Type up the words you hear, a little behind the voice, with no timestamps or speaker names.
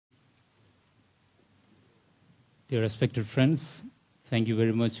Dear respected friends, thank you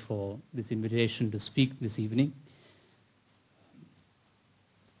very much for this invitation to speak this evening.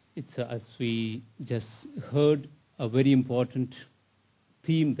 It's, as we just heard, a very important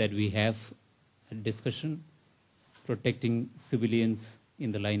theme that we have a discussion, protecting civilians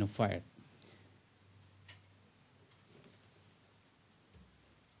in the line of fire.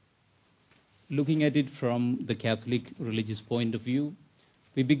 Looking at it from the Catholic religious point of view,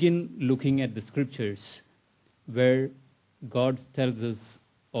 we begin looking at the scriptures where God tells us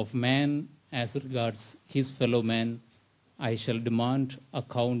of man as regards his fellow man, I shall demand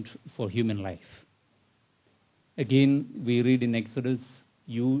account for human life. Again, we read in Exodus,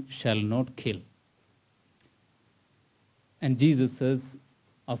 you shall not kill. And Jesus says,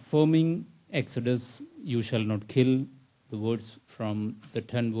 affirming Exodus, you shall not kill, the words from the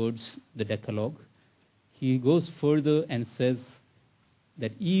 10 words, the Decalogue, he goes further and says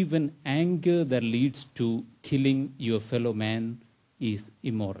that even anger that leads to killing your fellow man is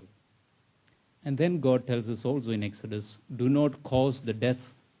immoral. And then God tells us also in Exodus, do not cause the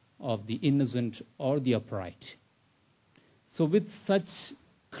death of the innocent or the upright. So with such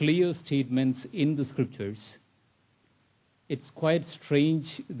clear statements in the scriptures, it's quite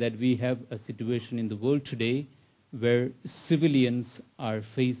strange that we have a situation in the world today where civilians are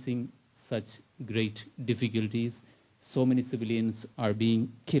facing such great difficulties. So many civilians are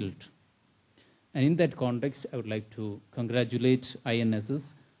being killed. And in that context, I would like to congratulate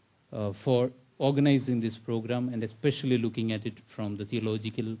INSS for organizing this program and especially looking at it from the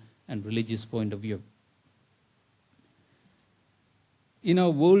theological and religious point of view. In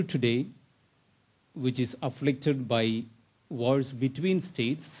our world today, which is afflicted by wars between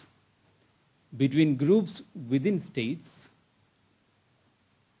states, between groups within states,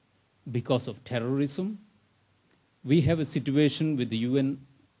 because of terrorism, we have a situation with the UN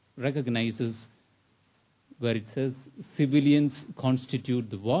recognizes where it says civilians constitute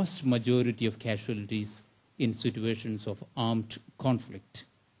the vast majority of casualties in situations of armed conflict.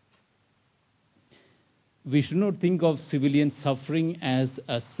 We should not think of civilian suffering as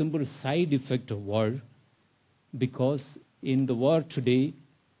a simple side effect of war, because in the war today,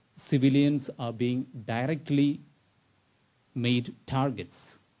 civilians are being directly made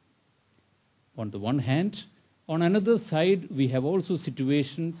targets. On the one hand, on another side, we have also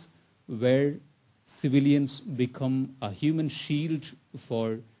situations where civilians become a human shield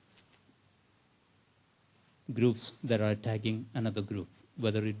for groups that are attacking another group,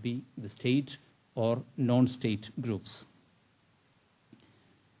 whether it be the state or non-state groups.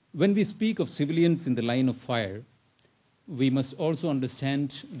 When we speak of civilians in the line of fire, we must also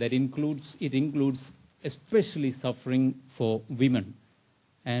understand that it includes especially suffering for women.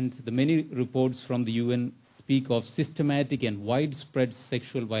 And the many reports from the UN speak of systematic and widespread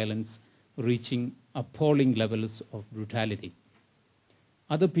sexual violence reaching appalling levels of brutality.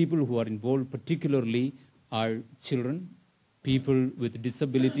 Other people who are involved particularly are children, people with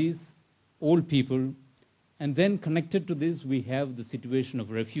disabilities, old people, and then connected to this we have the situation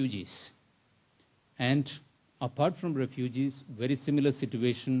of refugees. And apart from refugees, very similar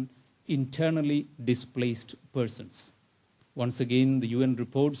situation, internally displaced persons. Once again, the UN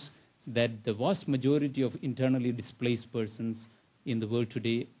reports that the vast majority of internally displaced persons in the world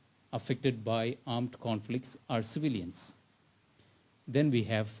today affected by armed conflicts are civilians. Then we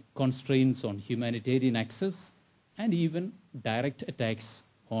have constraints on humanitarian access and even direct attacks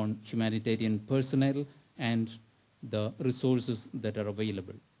on humanitarian personnel and the resources that are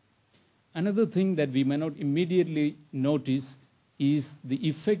available. Another thing that we may not immediately notice is the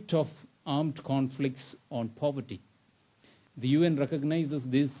effect of armed conflicts on poverty. The UN recognizes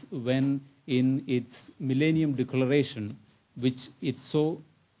this when in its Millennium Declaration, which it saw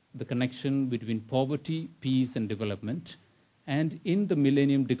the connection between poverty, peace, and development. And in the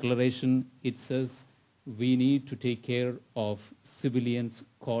Millennium Declaration, it says we need to take care of civilians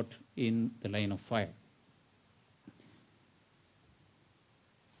caught in the line of fire.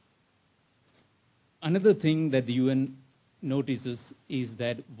 Another thing that the UN notices is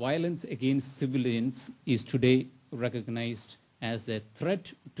that violence against civilians is today recognized as a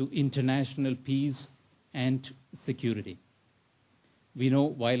threat to international peace and security. We know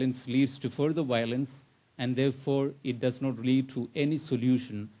violence leads to further violence, and therefore it does not lead to any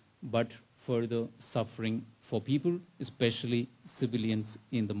solution but further suffering for people, especially civilians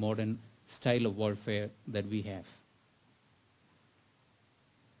in the modern style of warfare that we have.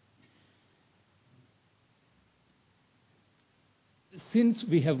 Since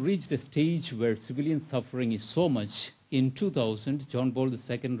we have reached a stage where civilian suffering is so much, in 2000, John Paul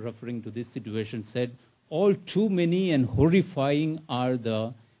II, referring to this situation, said, all too many and horrifying are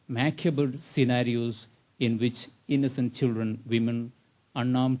the macabre scenarios in which innocent children, women,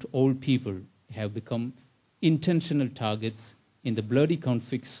 unarmed old people have become intentional targets in the bloody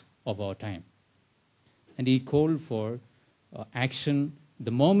conflicts of our time. And he called for action.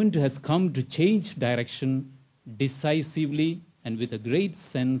 The moment has come to change direction decisively and with a great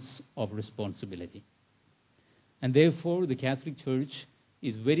sense of responsibility. And therefore, the Catholic Church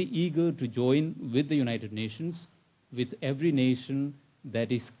is very eager to join with the United Nations, with every nation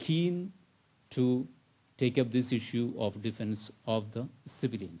that is keen to take up this issue of defense of the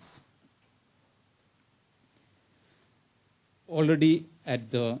civilians. Already at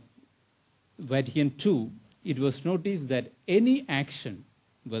the Vatican II, it was noticed that any action,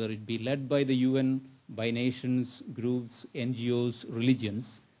 whether it be led by the UN, by nations, groups, NGOs,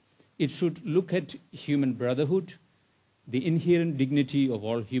 religions, it should look at human brotherhood, the inherent dignity of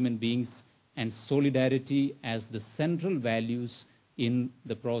all human beings, and solidarity as the central values in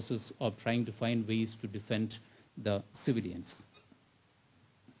the process of trying to find ways to defend the civilians.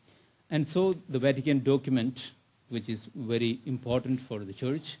 And so the Vatican document, which is very important for the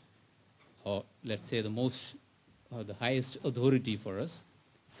Church, or let's say the highest authority for us,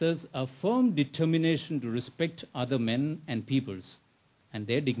 says a firm determination to respect other men and peoples and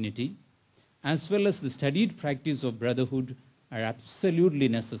their dignity, as well as the studied practice of brotherhood, are absolutely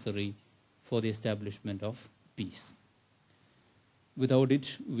necessary for the establishment of peace. Without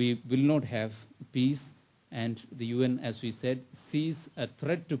it, we will not have peace, and the UN, as we said, sees a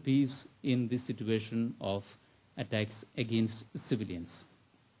threat to peace in this situation of attacks against civilians.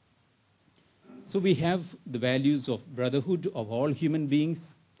 So we have the values of brotherhood of all human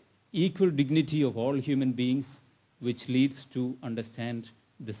beings, equal dignity of all human beings, which leads to understand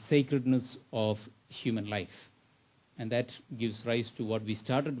the sacredness of human life. And that gives rise to what we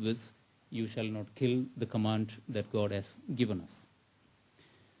started with, you shall not kill, the command that God has given us.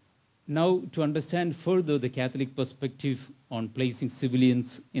 Now, to understand further the Catholic perspective on placing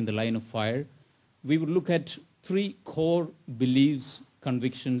civilians in the line of fire, we will look at three core beliefs,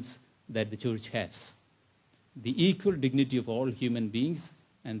 convictions that the Church has. The equal dignity of all human beings,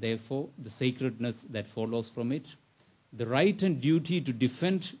 and therefore the sacredness that follows from it. The right and duty to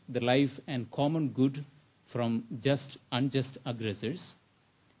defend the life and common good from unjust aggressors.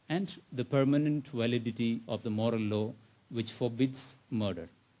 And the permanent validity of the moral law which forbids murder.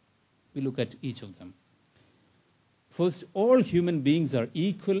 We look at each of them. First, all human beings are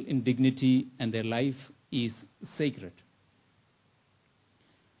equal in dignity and their life is sacred.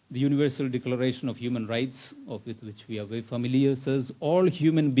 The Universal Declaration of Human Rights, with which we are very familiar, says all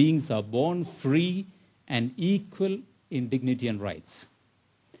human beings are born free and equal in dignity and rights.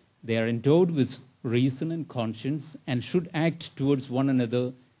 They are endowed with reason and conscience and should act towards one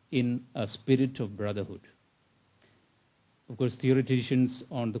another in a spirit of brotherhood. Of course, theoreticians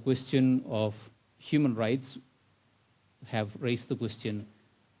on the question of human rights have raised the question,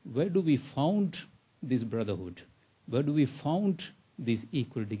 where do we found this brotherhood? Where do we found this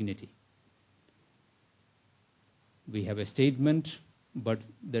equal dignity? We have a statement, but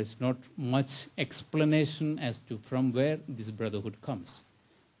there's not much explanation as to from where this brotherhood comes.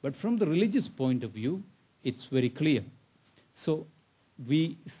 But from the religious point of view, it's very clear. So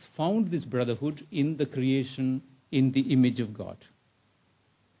we found this brotherhood in the creation in the image of God.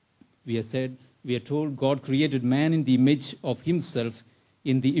 We are told God created man in the image of himself.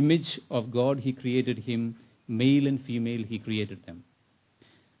 In the image of God, he created him, male and female, he created them.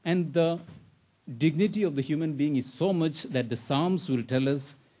 And the dignity of the human being is so much that the Psalms will tell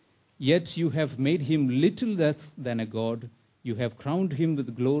us, yet you have made him little less than a god. You have crowned him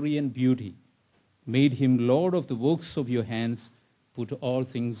with glory and beauty, made him Lord of the works of your hands, put all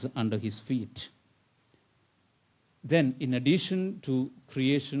things under his feet. Then, in addition to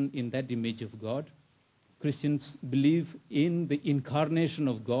creation in that image of God, Christians believe in the incarnation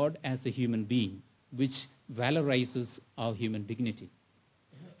of God as a human being, which valorizes our human dignity.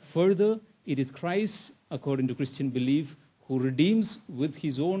 Further, it is Christ, according to Christian belief, who redeems with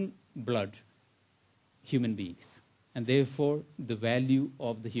his own blood human beings, and therefore the value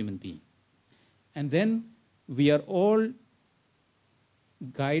of the human being. And then we are all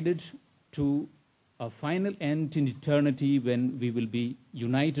guided to a final end in eternity when we will be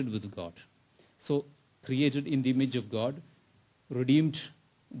united with God. So, created in the image of God, redeemed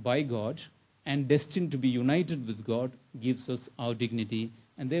by God, and destined to be united with God gives us our dignity.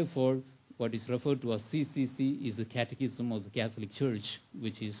 And therefore, what is referred to as CCC is the Catechism of the Catholic Church,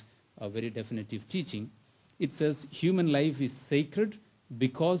 which is a very definitive teaching. It says human life is sacred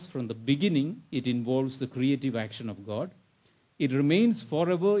because from the beginning it involves the creative action of God. It remains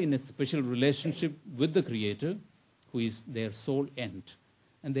forever in a special relationship with the Creator, who is their sole end.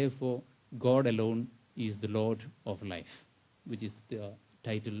 And therefore, God alone is the Lord of life, which is the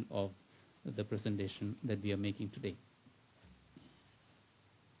title of the presentation that we are making today.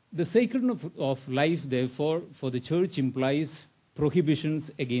 The sacredness of life, therefore, for the Church implies prohibitions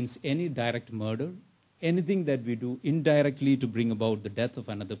against any direct murder, anything that we do indirectly to bring about the death of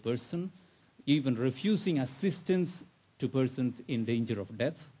another person, even refusing assistance to persons in danger of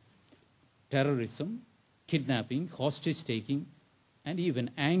death, terrorism, kidnapping, hostage-taking, and even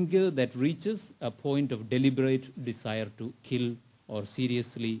anger that reaches a point of deliberate desire to kill or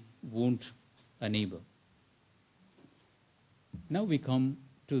seriously wound a neighbor. Now we come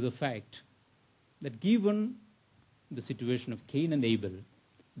to the fact that given the situation of Cain and Abel,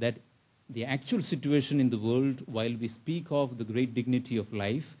 that the actual situation in the world, while we speak of the great dignity of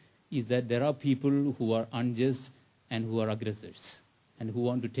life, is that there are people who are unjust and who are aggressors and who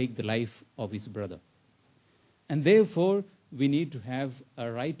want to take the life of his brother. And therefore, we need to have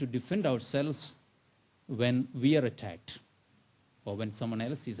a right to defend ourselves when we are attacked or when someone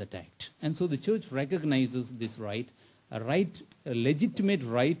else is attacked. And so the Church recognizes this right, a legitimate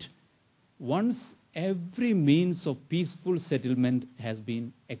right, once every means of peaceful settlement has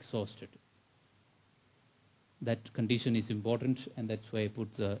been exhausted. That condition is important, and that's why I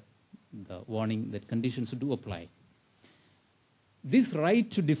put the warning that conditions do apply. This right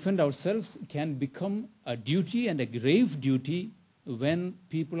to defend ourselves can become a duty, and a grave duty, when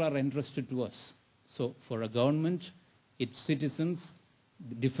people are entrusted to us. So for a government, its citizens,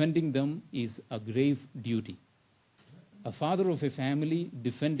 defending them is a grave duty. A father of a family,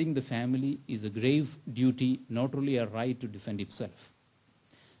 defending the family is a grave duty, not only a right to defend himself.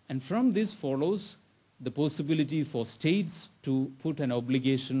 And from this follows the possibility for states to put an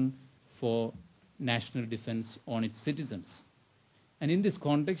obligation for national defense on its citizens. And in this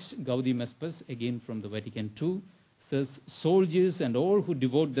context, Gaudium et Spes, again from the Vatican II, says, soldiers and all who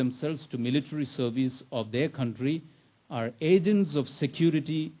devote themselves to military service of their country are agents of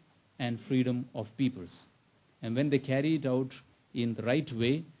security and freedom of peoples. And when they carry it out in the right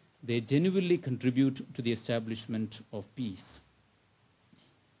way, they genuinely contribute to the establishment of peace.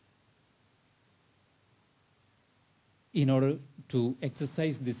 In order to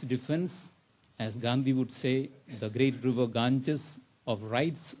exercise this defense, as Gandhi would say, the great river Ganges of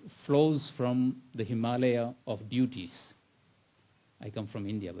rights flows from the Himalaya of duties. I come from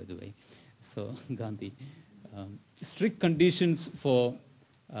India, by the way, so Gandhi. Strict conditions for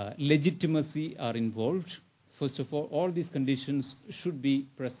legitimacy are involved. First of all these conditions should be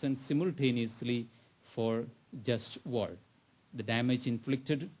present simultaneously for just war. The damage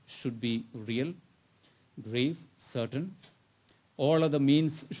inflicted should be real, grave, certain. All other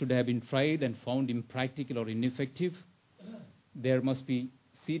means should have been tried and found impractical or ineffective. There must be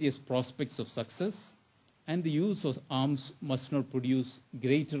serious prospects of success, and the use of arms must not produce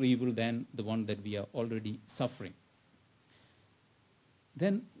greater evil than the one that we are already suffering.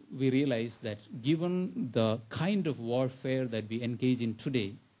 Then we realize that given the kind of warfare that we engage in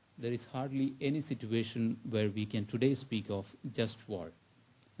today, there is hardly any situation where we can today speak of just war.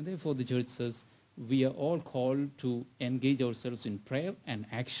 And therefore the Church says we are all called to engage ourselves in prayer and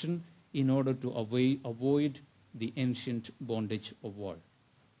action in order to avoid the ancient bondage of war.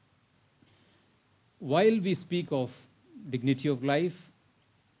 While we speak of dignity of life,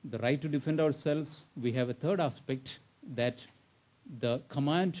 the right to defend ourselves, we have a third aspect, that the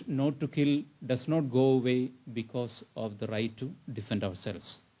command not to kill does not go away because of the right to defend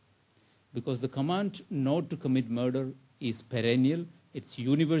ourselves. Because the command not to commit murder is perennial, it's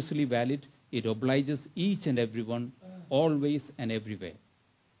universally valid, it obliges each and everyone, always and everywhere.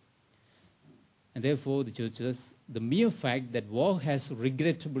 And therefore the Church says the mere fact that war has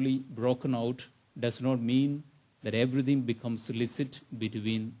regrettably broken out does not mean that everything becomes illicit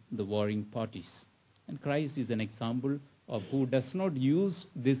between the warring parties. And Christ is an example of who does not use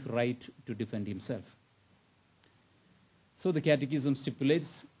this right to defend himself. So the Catechism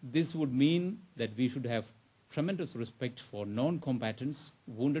stipulates this would mean that we should have tremendous respect for non-combatants,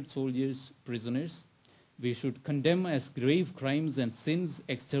 wounded soldiers, prisoners. We should condemn as grave crimes and sins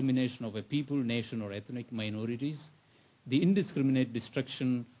extermination of a people, nation, or ethnic minorities, the indiscriminate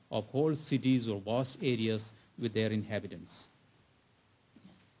destruction of whole cities or vast areas with their inhabitants.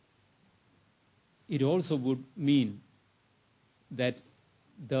 It also would mean that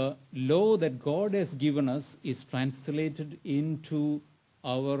the law that God has given us is translated into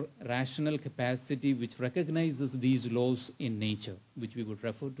our rational capacity, which recognizes these laws in nature, which we would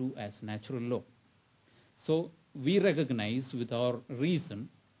refer to as natural law. So we recognize with our reason,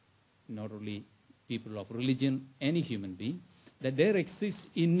 not only people of religion, any human being, that there exists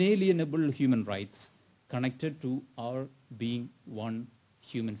inalienable human rights connected to our being one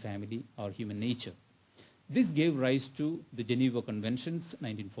human family, our human nature. This gave rise to the Geneva Conventions,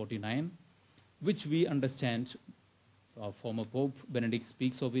 1949, which we understand, former Pope Benedict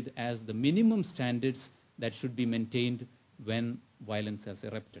speaks of it as the minimum standards that should be maintained when violence has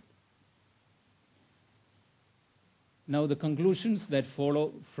erupted. Now, the conclusions that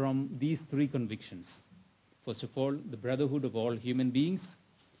follow from these three convictions. First of all, the brotherhood of all human beings,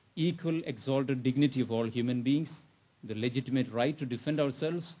 equal exalted dignity of all human beings, the legitimate right to defend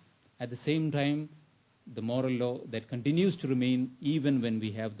ourselves, at the same time, the moral law that continues to remain even when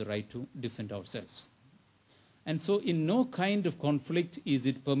we have the right to defend ourselves. And so in no kind of conflict is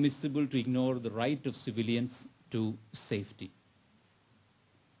it permissible to ignore the right of civilians to safety.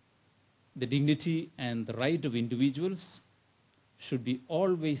 The dignity and the right of individuals should be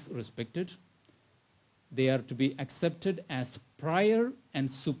always respected. They are to be accepted as prior and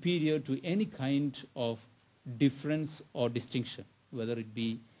superior to any kind of difference or distinction, whether it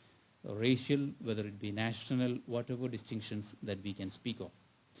be racial, whether it be national, whatever distinctions that we can speak of.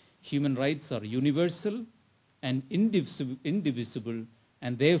 Human rights are universal and indivisible,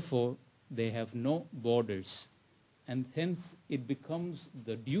 and therefore they have no borders. And hence it becomes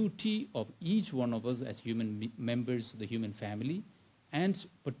the duty of each one of us as human members of the human family, and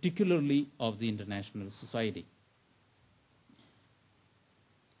particularly of the international society.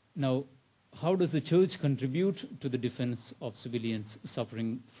 Now, how does the Church contribute to the defense of civilians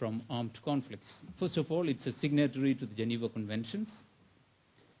suffering from armed conflicts? First of all, it's a signatory to the Geneva Conventions,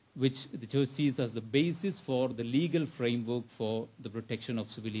 which the Church sees as the basis for the legal framework for the protection of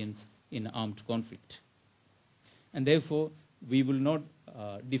civilians in armed conflict. And therefore, we will not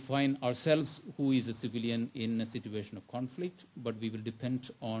define ourselves who is a civilian in a situation of conflict, but we will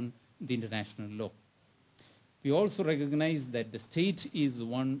depend on the international law. We also recognize that the state is the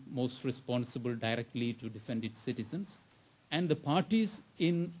one most responsible directly to defend its citizens, and the parties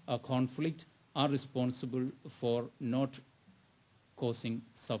in a conflict are responsible for not causing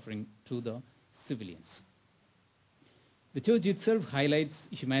suffering to the civilians. The Church itself highlights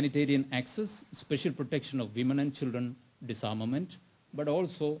humanitarian access, special protection of women and children, disarmament, but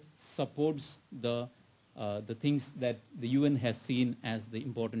also supports the things that the UN has seen as the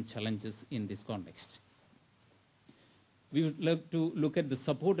important challenges in this context. We would like to look at the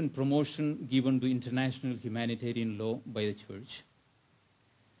support and promotion given to international humanitarian law by the Church.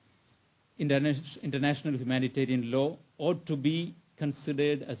 International humanitarian law ought to be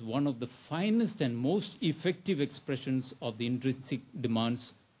considered as one of the finest and most effective expressions of the intrinsic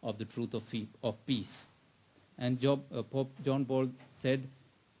demands of the truth of peace. And Pope John Paul said,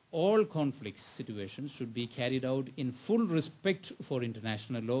 all conflict situations should be carried out in full respect for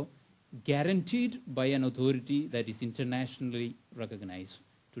international law, guaranteed by an authority that is internationally recognized.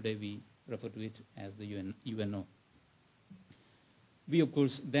 Today we refer to it as the UNO. We, of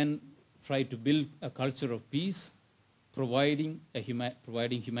course, then try to build a culture of peace, providing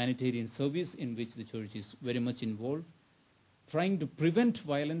humanitarian service in which the Church is very much involved, trying to prevent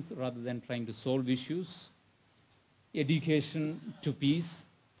violence rather than trying to solve issues, education to peace,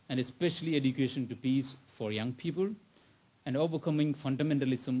 and especially education to peace for young people, and overcoming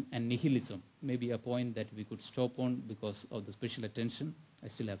fundamentalism and nihilism, maybe a point that we could stop on because of the special attention. I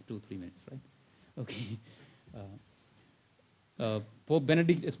still have 2-3 minutes, right? Okay. Pope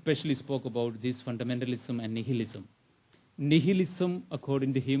Benedict especially spoke about this fundamentalism and nihilism. Nihilism,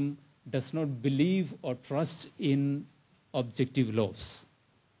 according to him, does not believe or trust in objective laws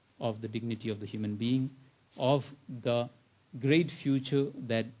of the dignity of the human being, of the great future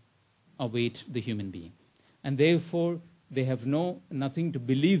that await the human being. And therefore, they have nothing to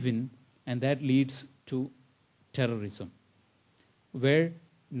believe in, and that leads to terrorism, where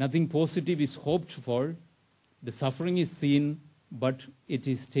nothing positive is hoped for, the suffering is seen, but it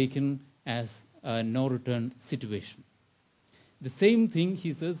is taken as a no-return situation. The same thing,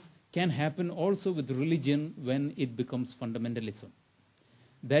 he says, can happen also with religion when it becomes fundamentalism.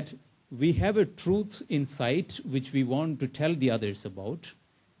 That we have a truth in sight which we want to tell the others about,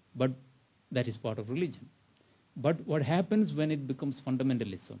 but that is part of religion. But what happens when it becomes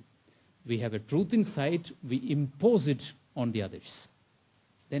fundamentalism? We have a truth in sight, we impose it on the others.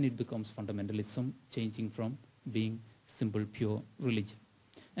 Then it becomes fundamentalism, changing from being simple, pure religion.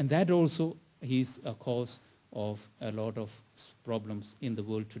 And that also is a cause of a lot of problems in the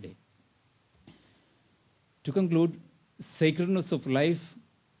world today. To conclude, sacredness of life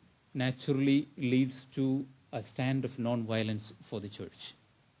naturally leads to a stand of non-violence for the Church.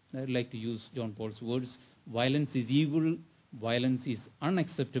 I'd like to use John Paul's words, violence is evil, violence is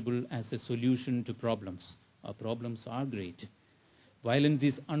unacceptable as a solution to problems. Our problems are great. Violence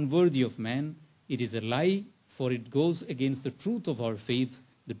is unworthy of man, it is a lie, for it goes against the truth of our faith,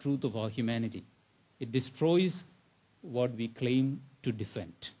 the truth of our humanity. It destroys what we claim to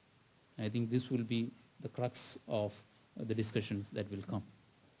defend. I think this will be the crux of the discussions that will come.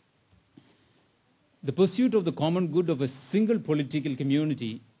 The pursuit of the common good of a single political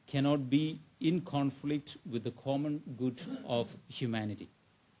community cannot be in conflict with the common good of humanity.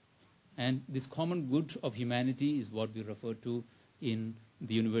 And this common good of humanity is what we refer to in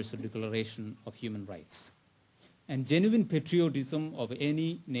the Universal Declaration of Human Rights. And genuine patriotism of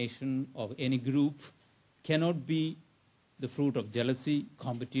any nation, of any group, cannot be the fruit of jealousy,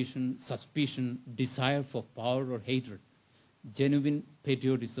 competition, suspicion, desire for power or hatred. Genuine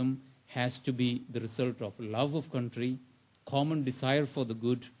patriotism has to be the result of love of country, common desire for the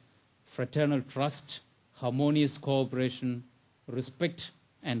good, fraternal trust, harmonious cooperation, respect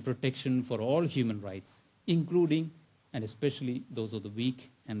and protection for all human rights, including and especially those of the weak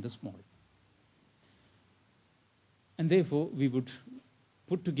and the small. And therefore, we would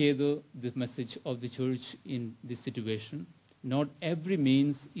put together the message of the Church in this situation. Not every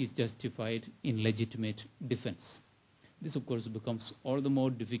means is justified in legitimate defense. This, of course, becomes all the more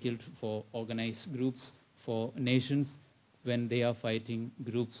difficult for organized groups, for nations, when they are fighting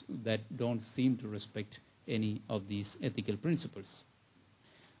groups that don't seem to respect any of these ethical principles.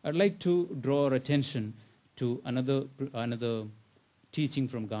 I'd like to draw our attention to another teaching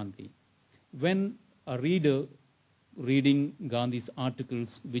from Gandhi. When a reader reading Gandhi's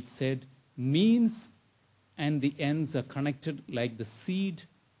articles which said means and the ends are connected like the seed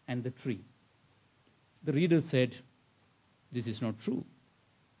and the tree, the reader said, this is not true.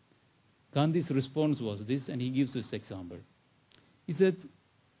 Gandhi's response was this, and he gives this example. He said,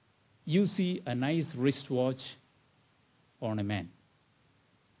 you see a nice wristwatch on a man.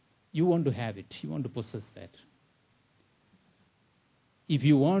 You want to have it. You want to possess that. If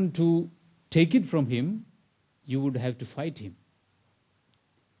you want to take it from him, you would have to fight him.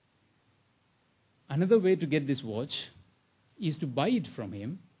 Another way to get this watch is to buy it from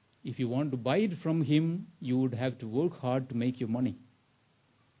him. If you want to buy it from him, you would have to work hard to make your money.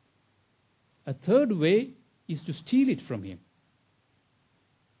 A third way is to steal it from him.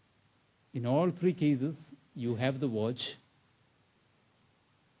 In all three cases, you have the watch,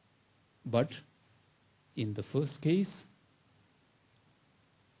 but in the first case,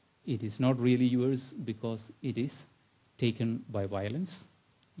 it is not really yours because it is taken by violence.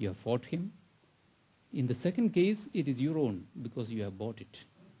 You have fought him. In the second case, it is your own because you have bought it.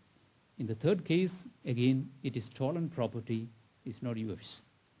 In the third case, again, it is stolen property, it's not yours.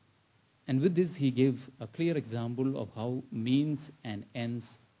 And with this, he gave a clear example of how means and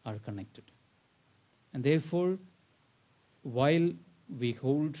ends are connected. And therefore, while we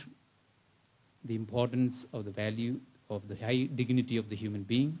hold the importance of the value of the high dignity of the human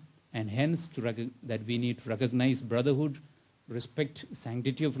being, and hence that we need to recognize brotherhood, respect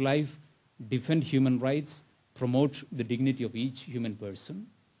sanctity of life, defend human rights, promote the dignity of each human person,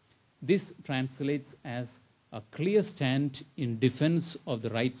 this translates as a clear stand in defense of the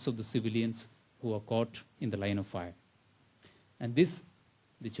rights of the civilians who are caught in the line of fire. And this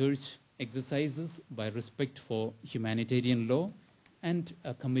the Church exercises by respect for humanitarian law and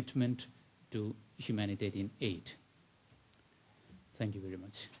a commitment to humanitarian aid. Thank you very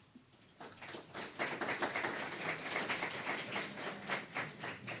much.